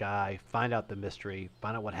rescue this guy, find out the mystery,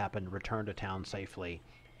 find out what happened, return to town safely,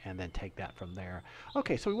 and then take that from there.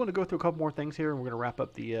 Okay, so we want to go through a couple more things here, and we're going to wrap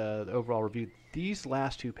up the overall review. These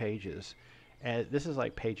last 2 pages, this is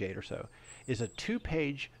like page 8 or so, is a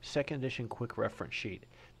 2-page 2nd edition quick reference sheet.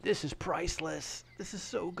 This is priceless. This is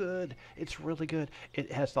so good. It's really good.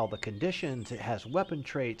 It has all the conditions. It has weapon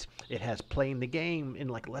traits. It has playing the game in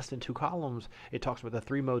like less than 2 columns. It talks about the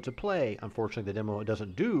 3 modes of play. Unfortunately, the demo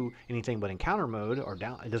doesn't do anything but encounter mode, or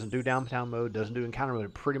it doesn't do downtown mode, doesn't do encounter mode.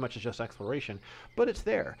 It pretty much is just exploration, but it's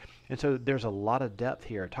there. And so there's a lot of depth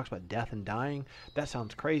here. It talks about death and dying. That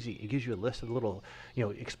sounds crazy. It gives you a list of little, you know,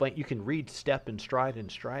 explain. You can read step and stride and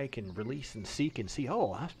strike and release and seek and see,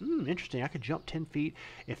 oh, interesting. I could jump 10 feet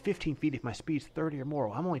At 15 feet, if my speed's 30 or more,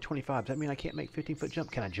 well, I'm only 25. Does that mean I can't make 15-foot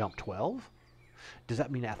jump? Can I jump 12? Does that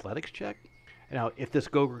mean athletics check? Now, if this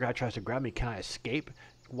Gogre guy tries to grab me, can I escape?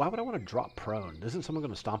 Why would I want to drop prone? Isn't someone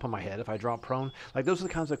going to stomp on my head if I drop prone? Like, those are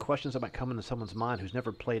the kinds of questions that might come into someone's mind who's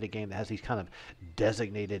never played a game that has these kind of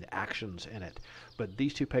designated actions in it. But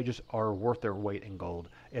these 2 pages are worth their weight in gold.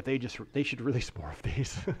 If they should release more of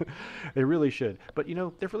these. They really should. But, you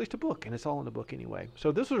know, they've released a book, and it's all in the book anyway.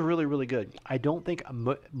 So this was really, really good. I don't think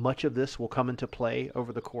much of this will come into play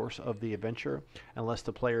over the course of the adventure, unless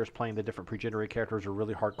the players playing the different pre-generated characters are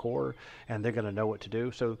really hardcore, and they're going to know what to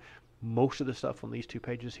do. So most of the stuff on these 2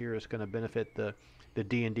 pages here is going to benefit the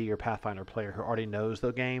D&D or Pathfinder player who already knows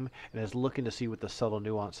the game and is looking to see what the subtle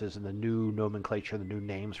nuances and the new nomenclature, the new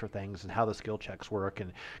names for things, and how the skill checks work.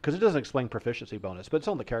 And because it doesn't explain proficiency bonus, but it's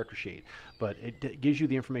on the character sheet. But it gives you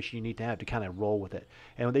the information you need to have to kind of roll with it.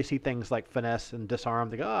 And when they see things like finesse and disarm,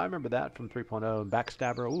 they go, "Oh, I remember that from 3.0." And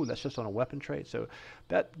backstabber, "Oh, that's just on a weapon trait." So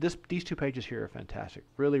these 2 pages here are fantastic.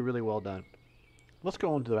 Really, really well done. Let's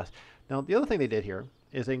go on to the rest. Now, the other thing they did here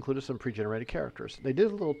is they included some pre-generated characters. They did a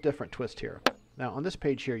little different twist here. Now, on this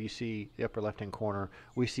page here, you see the upper left-hand corner,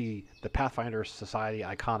 we see the Pathfinder Society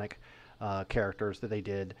iconic characters that they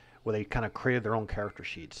did, where they kind of created their own character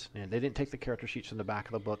sheets. And they didn't take the character sheets from the back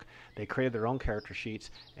of the book. They created their own character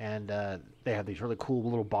sheets, and they have these really cool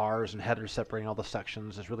little bars and headers separating all the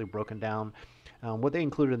sections. It's really broken down. What they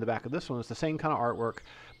included in the back of this one is the same kind of artwork,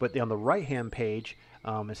 but on the right-hand page,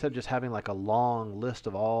 instead of just having like a long list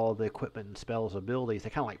of all the equipment and spells abilities, they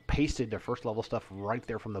kind of like pasted their first level stuff right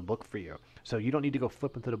there from the book for you. So you don't need to go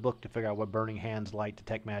flipping through the book to figure out what Burning Hands, Light,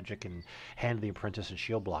 Detect Magic, and Hand of the Apprentice and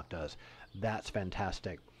Shield Block does. That's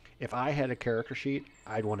fantastic. If I had a character sheet,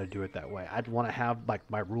 I'd want to do it that way. I'd want to have like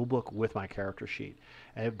my rule book with my character sheet.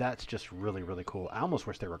 And that's just really, really cool. I almost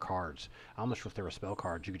wish there were cards. I almost wish there were spell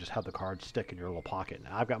cards. You could just have the cards stick in your little pocket.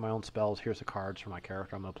 Now, I've got my own spells. Here's the cards for my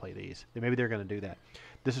character. I'm going to play these. Maybe they're going to do that.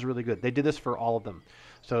 This is really good. They did this for all of them.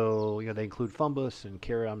 So, you know, they include Fumbus and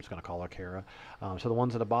Kara. I'm just going to call her Kara. So the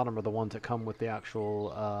ones at the bottom are the ones that come with the actual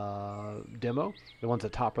demo. The ones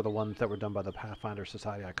at the top are the ones that were done by the Pathfinder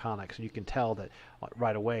Society Iconics. And you can tell that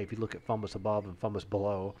right away, if you look at Fumbus above and Fumbus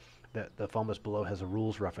below, that the Fumbus below has a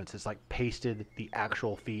rules reference. It's like pasted the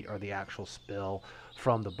actual feat or the actual spell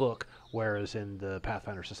from the book, whereas in the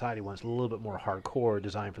Pathfinder Society one, it's a little bit more hardcore,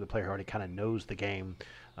 designed for the player who already kind of knows the game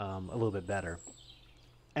a little bit better.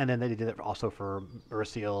 And then they did it also for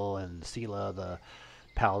Ursiel and Sela, the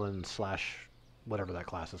paladin slash whatever that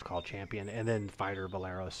class is called, champion, and then fighter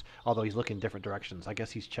Valeros, although he's looking different directions. I guess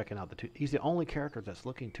he's checking out the two. He's the only character that's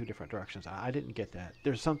looking 2 different directions. I didn't get that.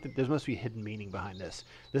 There must be hidden meaning behind this.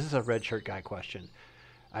 This is a red shirt guy question.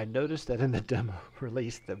 I noticed that in the demo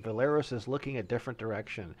release that Valeros is looking a different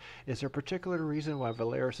direction. Is there a particular reason why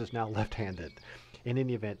Valeros is now left-handed? In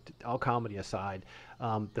any event, all comedy aside,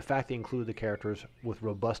 the fact they include the characters with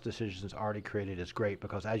robust decisions already created is great,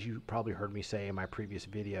 because as you probably heard me say in my previous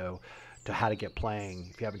video to how to get playing,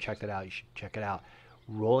 if you haven't checked it out, you should check it out.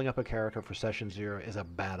 Rolling up a character for session 0 is a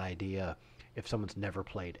bad idea if someone's never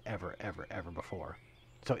played ever before.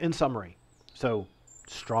 So in summary, so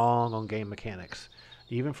strong on game mechanics.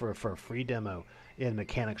 Even for a free demo, and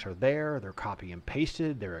mechanics are there, they're copy and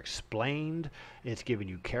pasted, they're explained, it's giving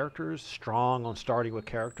you characters, strong on starting with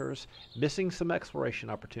characters, missing some exploration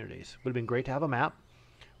opportunities. Would have been great to have a map,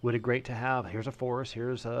 would have been great to have, here's a forest,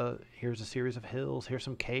 here's a series of hills, here's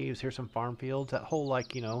some caves, here's some farm fields, that whole,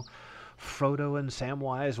 like, you know, Frodo and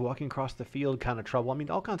Samwise walking across the field kind of trouble. I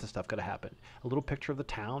mean, all kinds of stuff could have happened. A little picture of the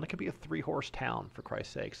town. It could be a 3-horse town, for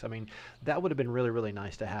Christ's sakes. I mean, that would have been really, really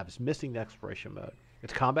nice to have. It's missing the exploration mode.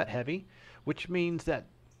 It's combat heavy, which means that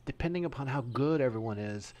depending upon how good everyone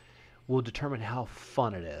is, will determine how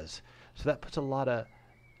fun it is. So that puts a lot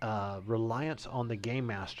of reliance on the game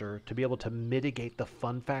master to be able to mitigate the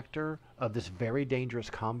fun factor of this very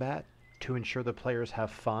dangerous combat, to ensure the players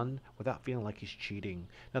have fun without feeling like he's cheating.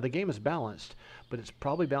 Now, the game is balanced, but it's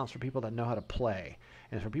probably balanced for people that know how to play.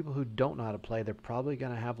 And for people who don't know how to play, they're probably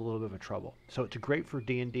going to have a little bit of trouble. So it's great for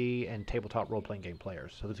D&D and tabletop role-playing game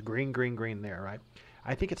players. So there's green there, right?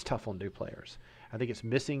 I think it's tough on new players. I think it's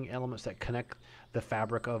missing elements that connect the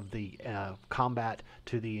fabric of the combat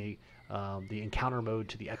to the encounter mode,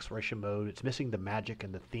 to the exploration mode. It's missing the magic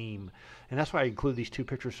and the theme. And that's why I include these 2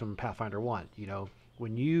 pictures from Pathfinder 1. You know,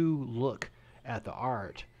 when you look at the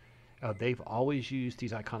art, they've always used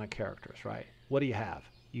these iconic characters, right? What do you have?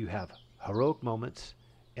 You have heroic moments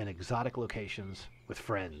in exotic locations with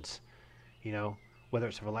friends. You know, whether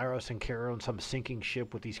it's Valeros and Kara on some sinking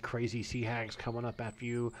ship with these crazy sea hags coming up after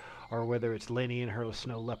you, or whether it's Lenny and her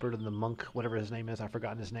snow leopard and the monk, whatever his name is, I've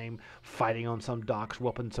forgotten his name, fighting on some docks,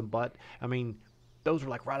 whooping some butt. I mean, those are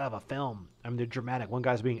like right out of a film. I mean, they're dramatic. One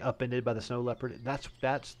guy's being upended by the snow leopard.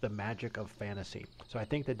 That's the magic of fantasy. So I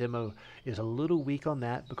think the demo is a little weak on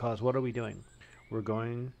that, because what are we doing? We're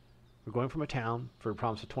going from a town for a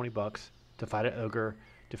promise of $20 to fight an ogre,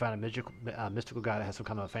 to find a mystical guy that has some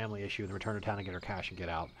kind of a family issue, and return to town and get our cash and get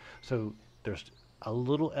out. So there's a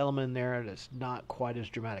little element in there that's not quite as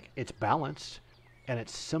dramatic. It's balanced and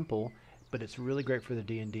it's simple, but it's really great for the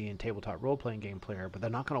D&D and tabletop role-playing game player. But they're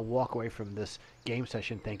not going to walk away from this game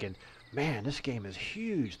session thinking, man, this game is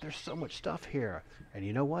huge. There's so much stuff here. And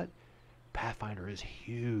you know what? Pathfinder is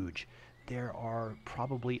huge. There are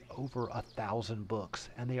probably over 1,000 books,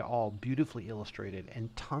 and they are all beautifully illustrated,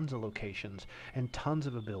 and tons of locations, and tons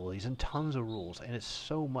of abilities, and tons of rules, and it's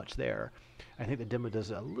so much there. I think the demo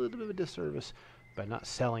does a little bit of a disservice by not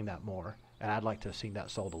selling that more, and I'd like to have seen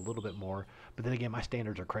that sold a little bit more. But then again, my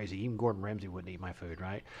standards are crazy. Even Gordon Ramsay wouldn't eat my food,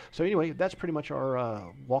 right? So anyway, that's pretty much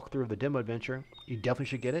our walkthrough of the demo adventure. You definitely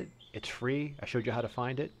should get it. It's free. I showed you how to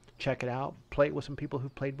find it. Check it out. Play it with some people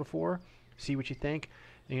who've played before. See what you think.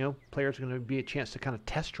 You know, players are going to be a chance to kind of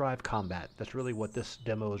test drive combat. That's really what this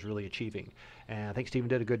demo is really achieving. And I think Stephen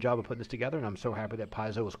did a good job of putting this together, and I'm so happy that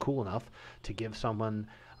Paizo was cool enough to give someone,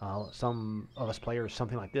 some of us players,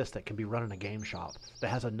 something like this that can be run in a game shop, that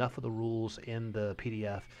has enough of the rules in the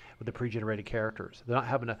PDF with the pre-generated characters. They're not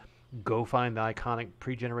having to go find the iconic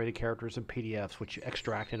pre-generated characters in PDFs, which you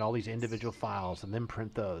extract in all these individual files and then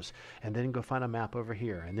print those, and then go find a map over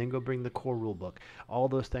here, and then go bring the core rule book. All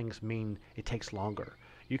those things mean it takes longer.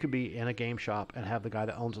 You could be in a game shop and have the guy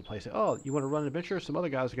that owns the place say, oh, you want to run an adventure? Some other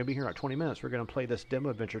guys are going to be here in about 20 minutes. We're going to play this demo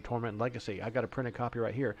adventure, Torment and Legacy. I got a printed copy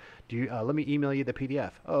right here. Do you? Let me email you the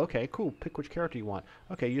PDF. Oh, okay, cool. Pick which character you want.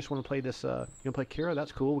 Okay, you just want to play this, you want to play Kira?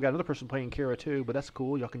 That's cool. We got another person playing Kira too, but that's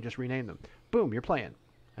cool. Y'all can just rename them. Boom, you're playing.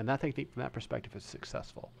 And I think from that perspective, it's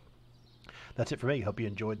successful. That's it for me. Hope you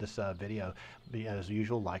enjoyed this video. As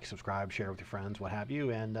usual, like, subscribe, share with your friends, what have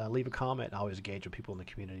you, and leave a comment. I always engage with people in the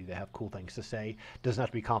community that have cool things to say. It doesn't have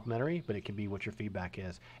to be complimentary, but it can be what your feedback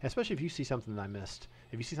is. And especially if you see something that I missed.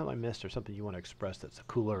 If you see something I missed or something you want to express that's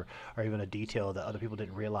cooler, or even a detail that other people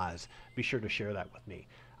didn't realize, be sure to share that with me.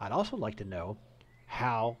 I'd also like to know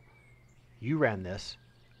how you ran this.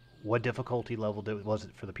 What difficulty level was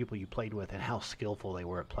it for the people you played with, and how skillful they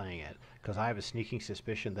were at playing it? Because I have a sneaking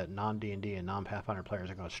suspicion that non-D&D and non-Pathfinder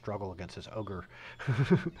players are going to struggle against this ogre.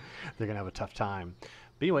 They're going to have a tough time.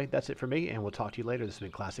 But anyway, that's it for me, and we'll talk to you later. This has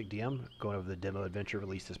been Classic DM, going over the demo adventure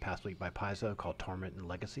released this past week by Paizo called Torment and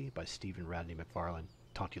Legacy by Stephen Radney McFarlane.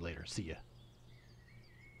 Talk to you later. See ya.